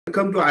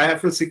Welcome to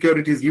IIFL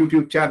Securities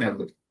YouTube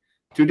channel.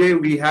 Today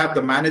we have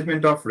the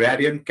management of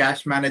Radian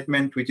Cash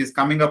Management, which is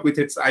coming up with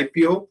its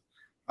IPO.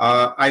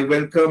 I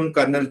welcome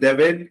Colonel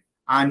David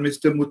and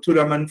Mr.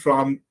 Muthuraman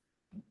from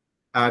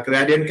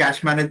Radian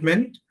Cash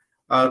Management.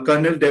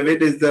 Colonel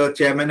David is the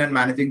chairman and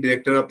managing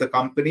director of the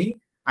company,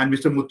 and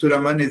Mr.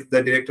 Muthuraman is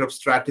the director of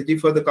strategy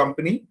for the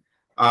company.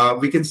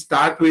 We can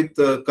start with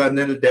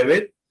Colonel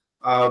David.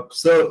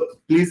 So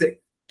please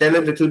tell a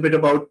little bit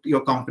about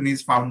your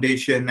company's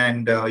foundation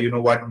and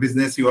what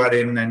business you are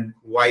in and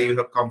why you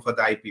have come for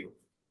the IPO.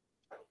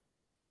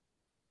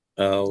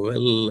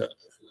 Well,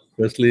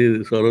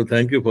 firstly, Saurav,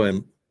 thank you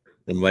for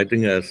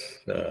inviting us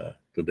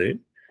today.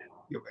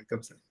 You're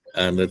welcome, sir.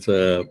 And it's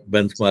a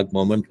benchmark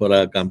moment for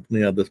our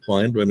company at this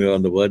point when we're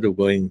on the verge of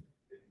going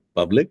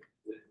public.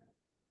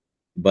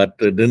 But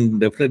it didn't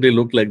definitely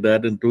look like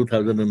that in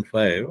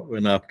 2005,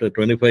 when after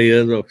 25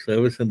 years of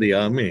service in the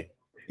army,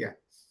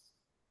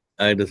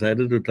 I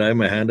decided to try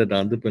my hand at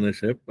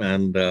entrepreneurship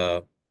and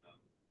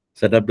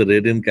set up the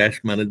Radian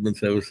Cash Management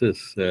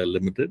Services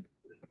Limited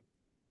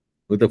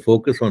with a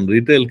focus on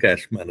retail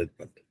cash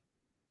management.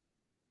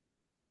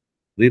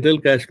 Retail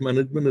cash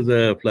management is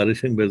a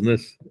flourishing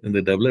business in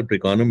the developed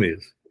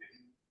economies.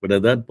 But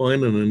at that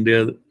point in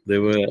India, there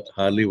were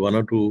hardly one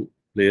or two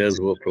players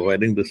who were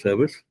providing the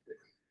service.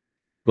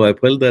 So I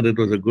felt that it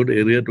was a good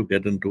area to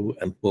get into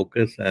and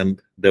focus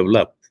and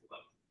develop.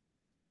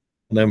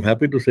 And I'm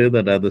happy to say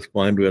that at this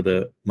point, we are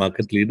the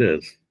market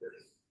leaders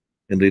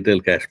in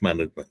retail cash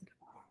management.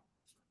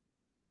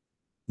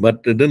 But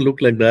it didn't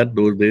look like that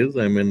those days.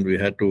 I mean, we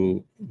had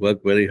to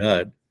work very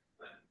hard.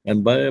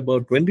 And by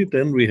about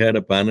 2010, we had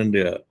a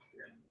pan-India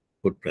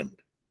footprint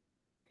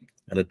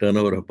and a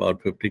turnover of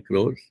about 50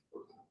 crores.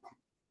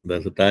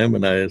 There's a time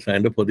when I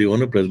signed up for the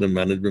Owner-President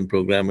Management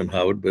Program in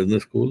Harvard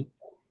Business School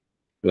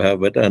to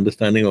have better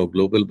understanding of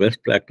global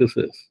best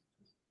practices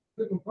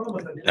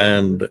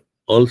and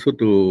also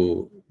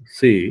to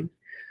see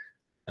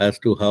as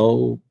to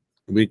how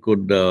we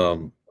could,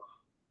 grow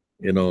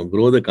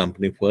the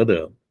company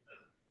further.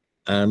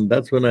 And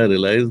that's when I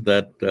realized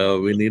that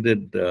we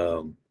needed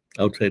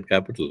outside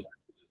capital.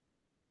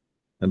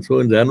 And so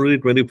in January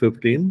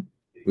 2015,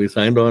 we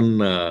signed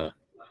on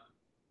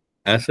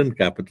Ascent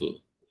Capital.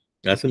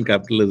 Ascent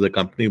Capital is a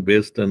company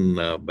based in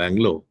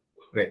Bangalore.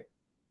 Right.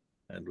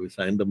 And we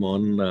signed them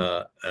on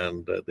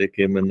and they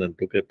came in and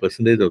took a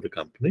percentage of the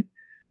company.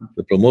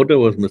 The promoter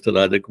was Mr.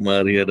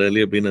 Rajakumar. He had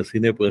earlier been a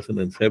senior person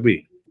in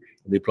SEBI.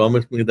 And he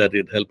promised me that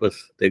he'd help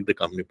us take the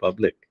company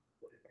public.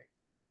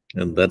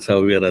 And that's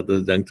how we are at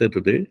this juncture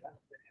today.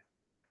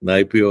 In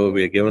the IPO,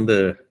 we are given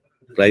the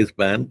price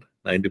band,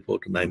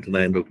 94 to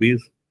 99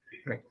 rupees.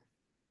 Right.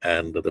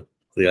 And the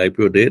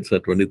IPO dates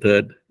are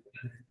 23rd,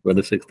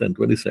 26th, and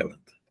 27th.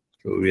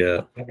 So we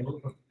are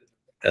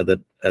at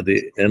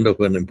the end of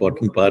an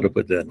important part of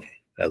a journey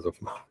as of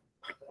now.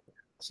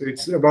 So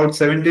it's about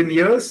 17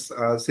 years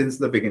since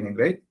the beginning,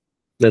 right?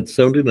 That's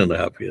 17 and a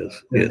half years.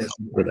 Yes,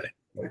 right.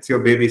 It's your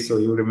baby, so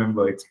you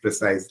remember it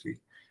precisely.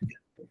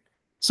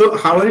 So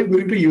how are you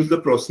going to use the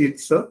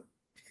proceeds, sir?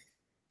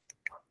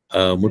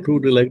 Muthu,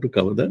 would you like to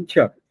cover that?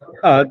 Sure.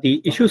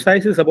 The issue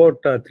size is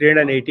about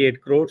 388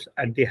 crores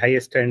at the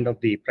highest end of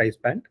the price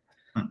band,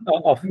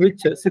 of which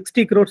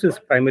 60 crores is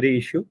primary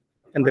issue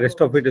and the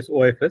rest of it is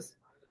OFS.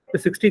 The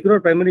 60 crore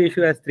primary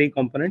issue has three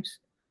components.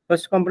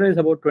 First component is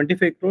about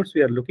 25 crores.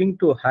 We are looking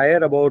to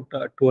hire about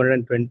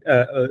 220,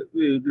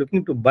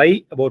 looking to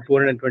buy about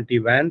 220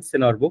 vans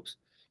in our books.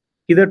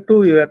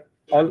 Hitherto, we are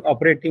all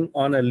operating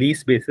on a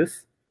lease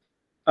basis.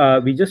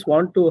 We just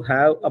want to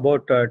have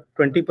about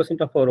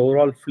 20% of our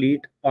overall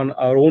fleet on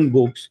our own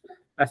books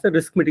as a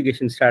risk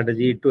mitigation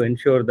strategy to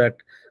ensure that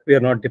we are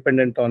not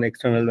dependent on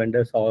external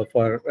vendors or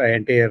for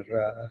entire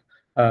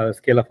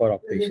scale of our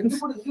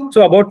operations.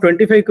 So about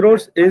 25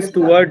 crores is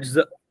towards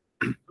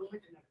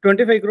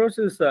 25 crores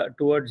is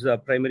towards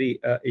primary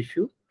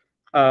issue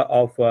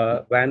of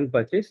van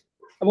purchase.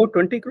 About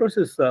 20 crores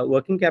is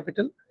working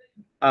capital.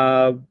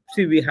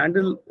 See, we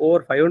handle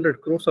over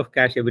 500 crores of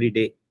cash every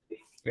day.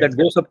 That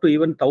goes up to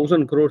even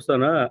 1,000 crores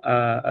on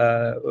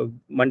a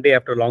Monday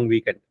after a long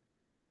weekend.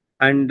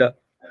 And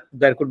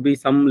there could be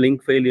some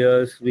link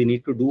failures. We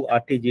need to do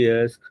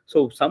RTGS.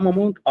 So some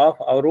amount of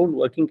our own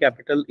working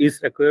capital is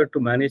required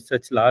to manage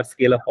such large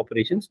scale of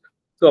operations.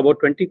 So about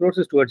 20 crores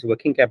is towards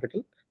working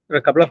capital. There are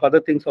a couple of other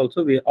things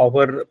also. We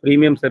offer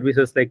premium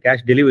services like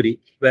cash delivery,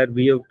 where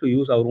we have to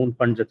use our own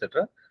funds,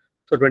 etc.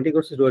 So 20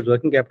 crores is towards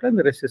working capital, and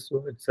the rest is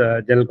towards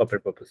general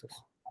corporate purposes.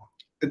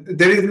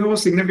 There is no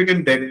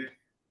significant debt,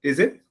 is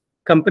it?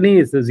 Company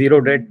is a zero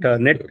debt,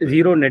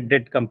 zero net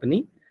debt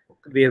company.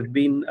 We've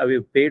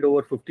paid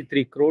over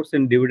 53 crores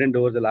in dividend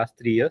over the last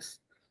 3 years.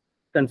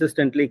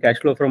 Consistently, cash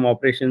flow from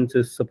operations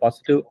is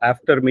positive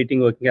after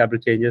meeting working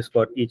capital changes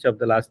for each of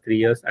the last 3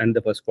 years and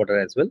the first quarter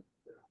as well.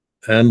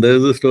 And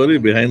there's a story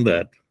behind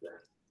that.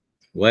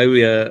 Why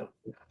we are,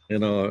 in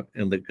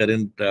the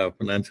current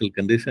financial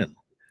condition.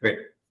 Right.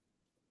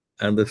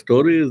 And the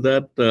story is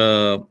that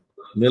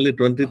nearly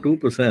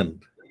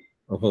 22%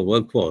 of our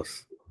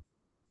workforce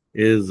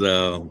is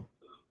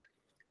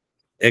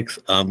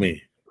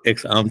ex-army,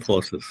 ex-armed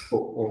forces.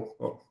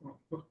 Oh.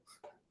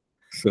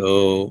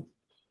 So,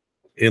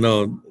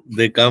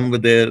 they come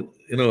with their,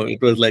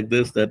 it was like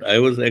this, that I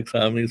was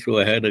ex-army, so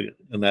I had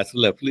a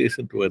natural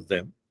affiliation towards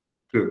them.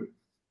 True.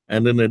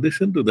 And in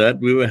addition to that,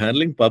 we were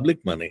handling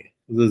public money.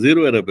 It was a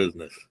zero-error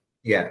business.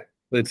 Yeah.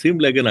 So it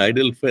seemed like an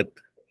ideal fit.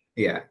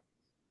 Yeah.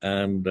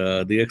 And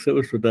the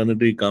ex-service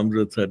fraternity comes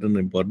with certain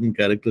important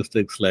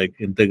characteristics like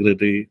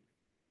integrity,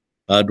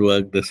 hard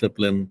work,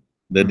 discipline,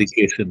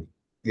 dedication.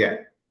 Yeah.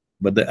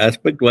 But the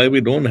aspect why we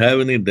don't have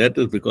any debt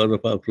is because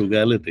of our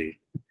frugality.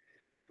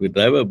 We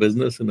drive our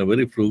business in a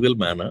very frugal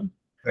manner.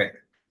 Right.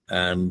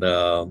 And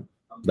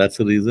that's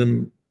the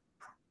reason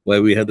why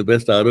we have the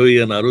best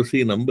ROE and ROC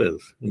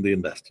numbers in the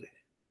industry.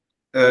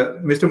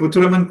 Mr.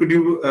 Muthuraman, could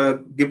you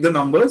give the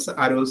numbers,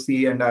 ROC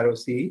and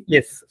ROC?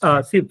 Yes.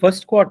 See,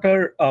 first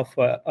quarter of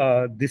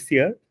this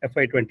year,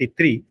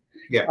 FY23,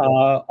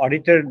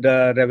 audited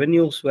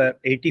revenues were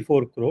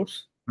 84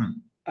 crores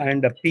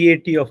and a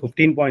PAT of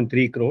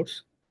 15.3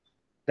 crores.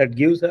 That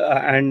gives,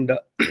 and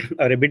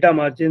our EBITDA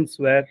margins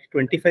were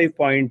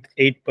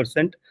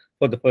 25.8%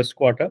 for the first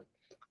quarter,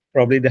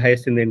 probably the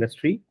highest in the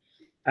industry,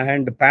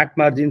 and PAT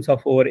margins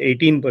of over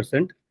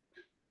 18%.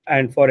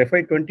 And for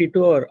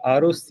FY22,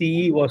 our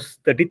ROCE was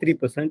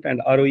 33%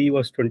 and ROE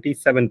was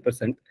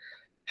 27%,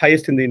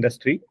 highest in the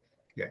industry.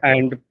 Yeah.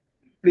 And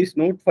please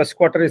note, first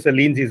quarter is a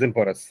lean season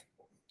for us.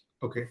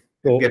 Okay.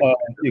 So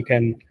you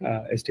can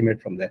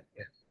estimate from there.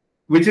 Yeah.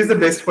 Which is the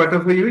best quarter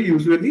for you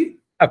usually?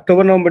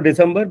 October, November,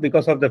 December,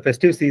 because of the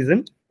festive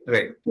season.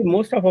 Right.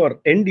 Most of our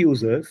end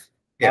users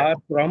are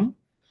from,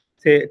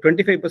 say,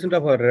 25%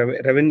 of our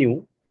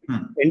revenue,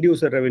 end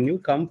user revenue,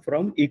 come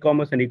from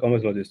e-commerce and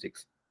e-commerce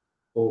logistics.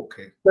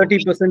 Okay.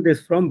 30%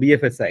 is from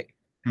BFSI.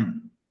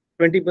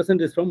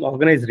 20% is from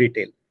organized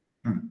retail.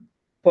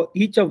 For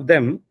each of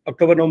them,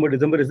 October, November,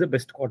 December is the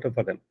best quarter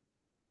for them.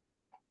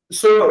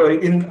 So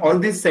in all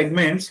these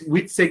segments,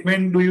 which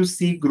segment do you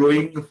see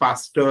growing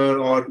faster,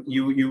 or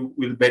you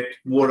will bet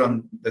more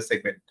on the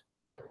segment?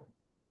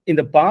 In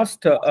the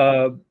past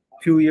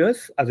few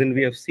years, as in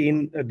we have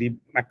seen the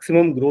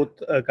maximum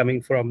growth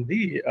coming from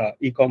the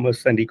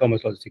e-commerce and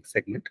e-commerce logistics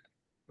segment.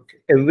 Okay.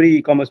 Every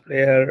e-commerce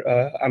player,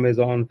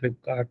 Amazon,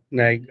 Flipkart,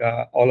 Nike,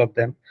 all of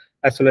them,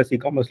 as well as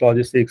e-commerce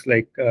logistics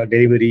like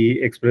Delivery,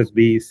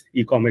 ExpressBees,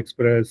 Ecom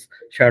Express,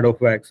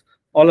 Shadowfax,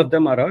 all of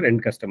them are our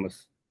end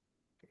customers.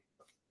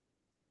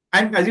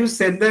 And as you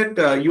said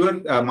that you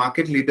are a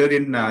market leader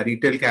in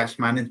retail cash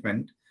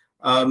management,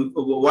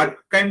 what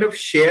kind of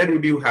share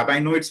would you have? I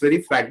know it's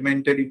very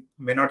fragmented. You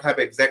may not have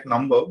exact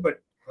number,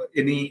 but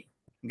any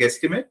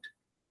guesstimate?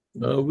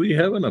 We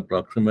have an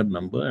approximate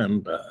number,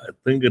 and I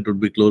think it would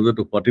be closer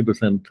to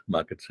 40%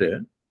 market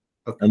share.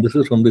 Okay. And this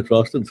is from the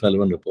Frost &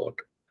 Sullivan report.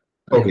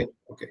 Okay.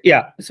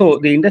 Yeah. So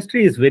the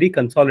industry is very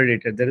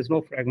consolidated. There is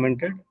no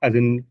fragmented,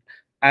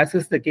 as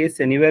is the case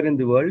anywhere in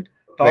the world.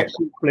 Top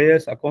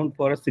players account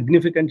for a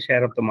significant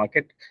share of the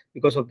market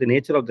because of the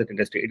nature of that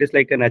industry. It is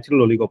like a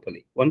natural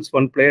oligopoly. Once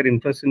one player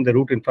invests in the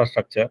root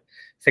infrastructure,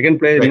 second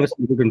player invests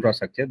in the root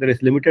infrastructure, there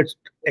is limited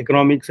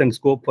economics and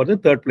scope for the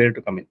third player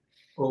to come in.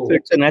 So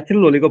it's a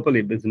natural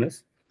oligopoly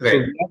business. So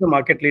we are the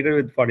market leader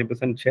with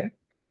 40% share.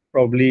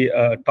 Probably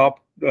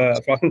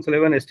Frost &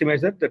 Sullivan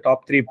estimates that the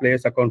top three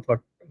players account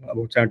for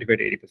about 75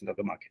 to 80% of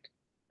the market.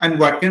 And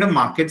what kind of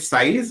market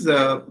size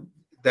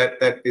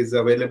that is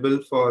available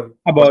for?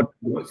 About,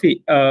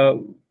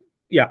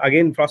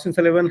 again, Frost &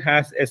 Sullivan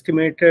has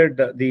estimated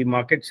the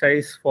market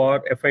size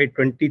for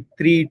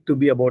FY23 to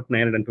be about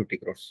 950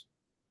 crores.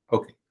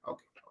 Okay.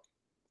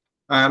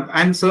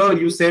 And sir,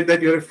 you said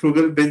that you're a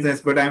frugal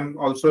business, but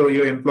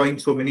you're employing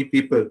so many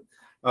people.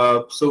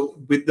 So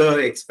with the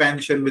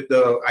expansion, with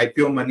the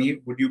IPO money,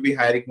 would you be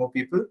hiring more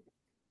people?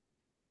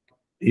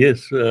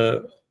 Yes,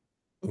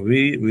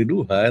 we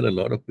do hire a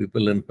lot of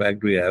people. In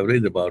fact, we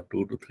average about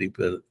 2 to 3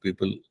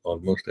 people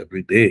almost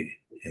every day.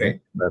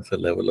 That's the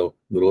level of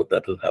growth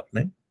that is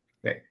happening.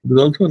 Right. It is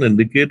also an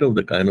indicator of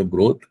the kind of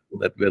growth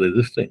that we are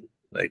registering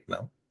right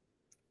now.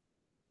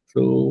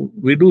 So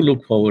we do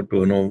look forward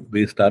to,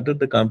 we started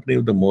the company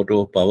with the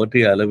motto of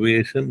poverty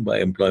alleviation by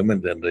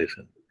employment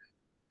generation.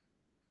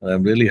 And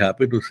I'm really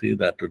happy to see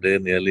that today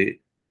nearly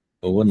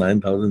over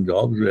 9,000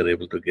 jobs we are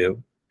able to give,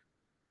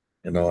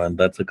 and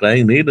that's a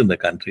crying need in the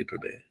country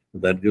today.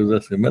 That gives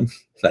us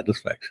immense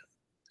satisfaction.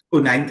 Oh,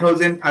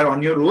 9,000 are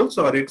on your rolls,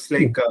 or it's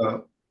like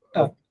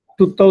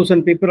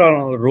 2,000 people are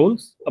on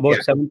rolls,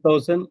 about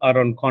 7,000 are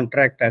on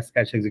contract as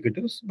cash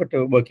executives, but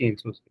working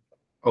exclusively.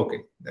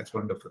 Okay, that's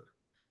wonderful.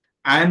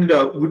 And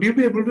would you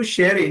be able to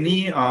share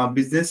any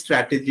business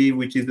strategy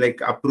which is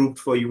like approved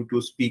for you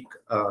to speak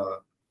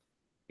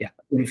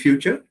in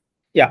future?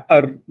 Yeah,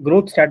 our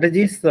growth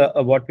strategies,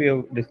 what we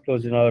have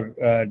disclosed in our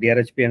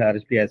DRHP and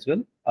RHP as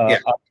well,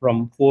 are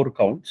from 4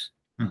 counts.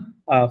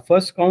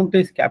 First count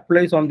is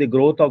capitalize on the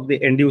growth of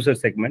the end user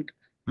segment,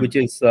 which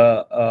is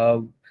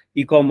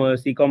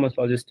e-commerce, e-commerce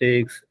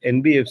logistics,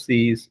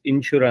 NBFCs,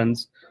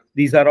 insurance.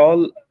 These are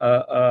all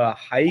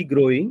high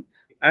growing,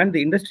 and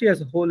the industry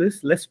as a whole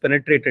is less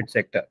penetrated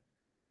sector.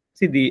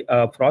 See, the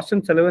Frost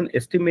 & Sullivan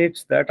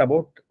estimates that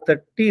about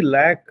 30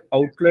 lakh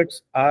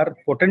outlets are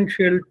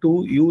potential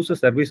to use a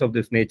service of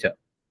this nature.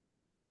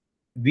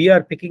 We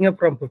are picking up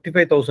from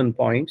 55,000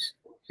 points.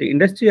 The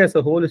industry as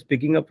a whole is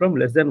picking up from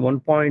less than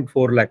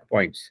 1.4 lakh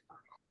points.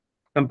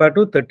 Compared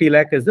to 30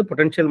 lakh is the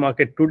potential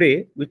market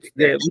today, which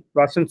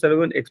Frost &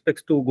 Sullivan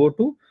expects to go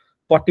to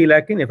 40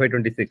 lakh in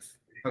FY26.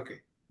 Okay.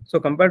 So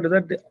compared to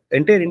that, the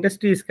entire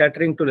industry is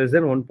catering to less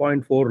than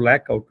 1.4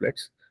 lakh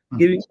outlets,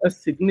 giving us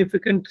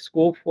significant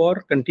scope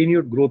for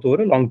continued growth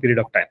over a long period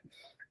of time.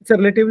 It's a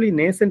relatively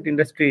nascent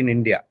industry in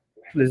India,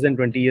 less than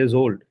 20 years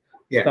old,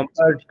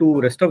 compared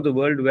to rest of the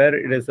world where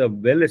it is a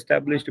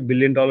well-established $1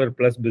 billion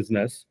plus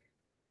business.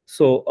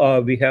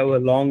 So we have a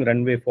long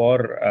runway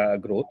for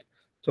growth.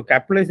 So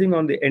capitalizing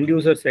on the end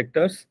user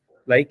sectors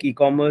like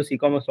e-commerce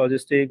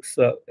logistics,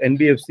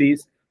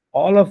 NBFCs,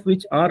 all of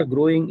which are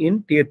growing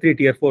in tier 3,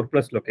 tier 4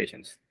 plus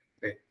locations.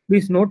 Okay.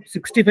 Please note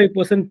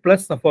 65%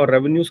 plus of our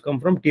revenues come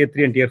from tier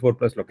 3 and tier 4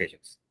 plus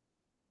locations,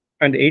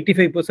 and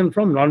 85%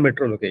 from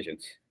non-metro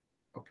locations.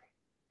 Okay.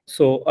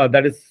 So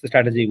that is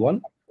strategy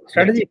 1.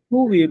 Strategy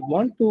 2, we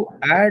want to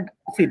add,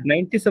 see,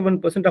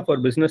 97% of our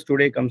business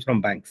today comes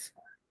from banks.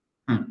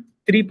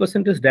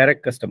 3% is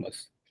direct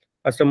customers.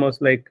 Customers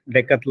like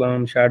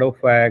Decathlon,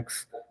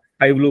 Shadowfax,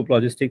 iVloop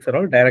Logistics are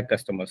all direct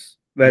customers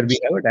where we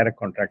have a direct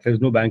contract. There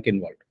is no bank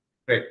involved.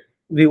 Right.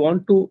 We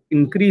want to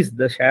increase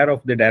the share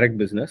of the direct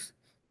business,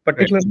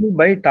 particularly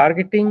by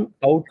targeting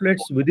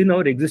outlets within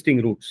our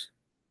existing routes.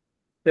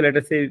 So let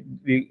us say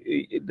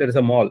there is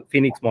a mall,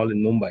 Phoenix Mall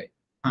in Mumbai,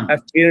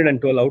 has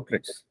 312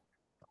 outlets.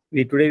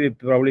 Today we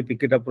probably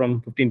pick it up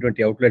from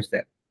 15-20 outlets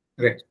there.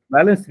 Right.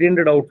 Balance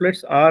 300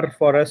 outlets are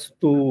for us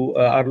to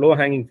are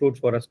low-hanging fruits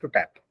for us to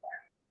tap.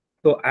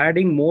 So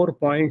adding more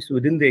points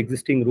within the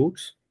existing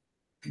routes,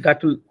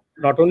 that will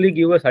not only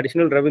give us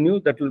additional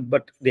revenue,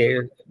 but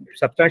the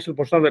substantial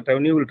portion of that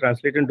revenue will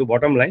translate into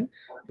bottom line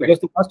because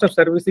the cost of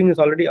servicing is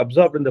already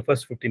absorbed in the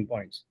first 15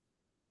 points.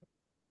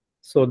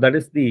 So that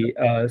is the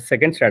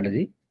second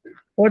strategy.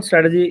 Third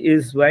strategy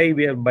is why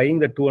we are buying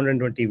the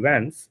 220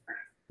 vans.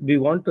 We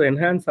want to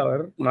enhance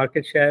our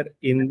market share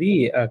in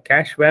the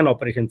cash van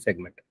operation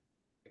segment.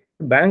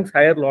 Banks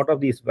hire a lot of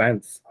these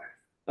vans,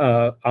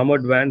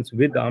 armored vans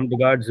with armed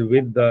guards,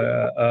 with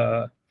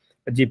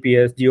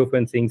GPS,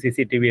 geofencing,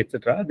 CCTV,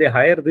 etc. They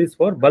hire this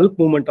for bulk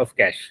movement of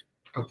cash.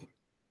 Okay.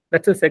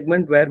 That's a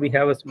segment where we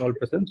have a small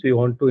presence. We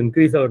want to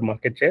increase our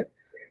market share.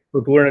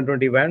 So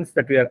 220 vans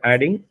that we are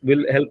adding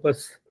will help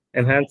us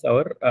enhance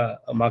our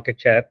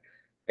market share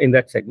in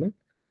that segment.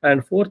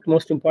 And fourth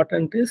most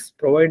important is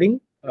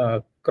providing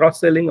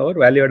cross-selling our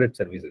value-added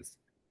services.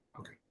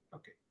 Okay.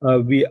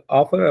 Okay. We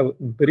offer a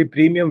very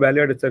premium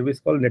value-added service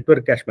called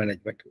network cash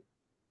management.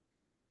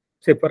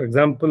 Say, for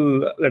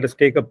example, let us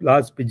take a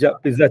large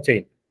pizza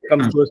chain,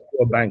 comes to us to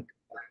a bank.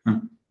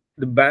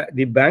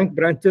 The bank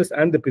branches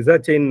and the pizza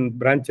chain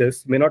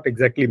branches may not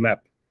exactly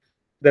map.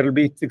 There will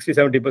be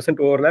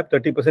 60-70% overlap,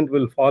 30%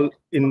 will fall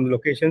in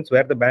locations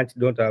where the bank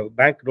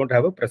don't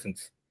have a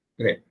presence.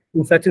 Right.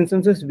 In such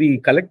instances, we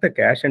collect the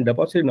cash and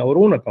deposit in our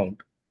own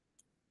account,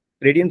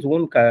 Radiant's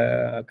own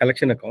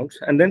collection accounts,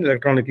 and then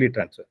electronically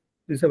transfer.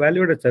 This is a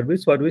value-added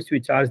service for which we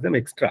charge them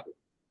extra.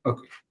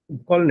 Okay.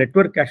 Called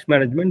network cash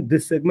management.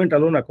 This segment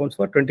alone accounts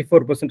for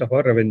 24% of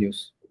our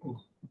revenues.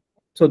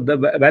 So the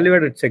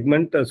value-added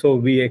segment, so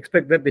we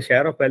expect that the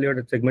share of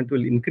value-added segment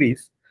will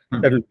increase.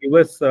 That will give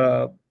us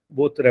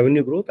both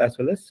revenue growth as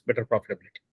well as better profitability.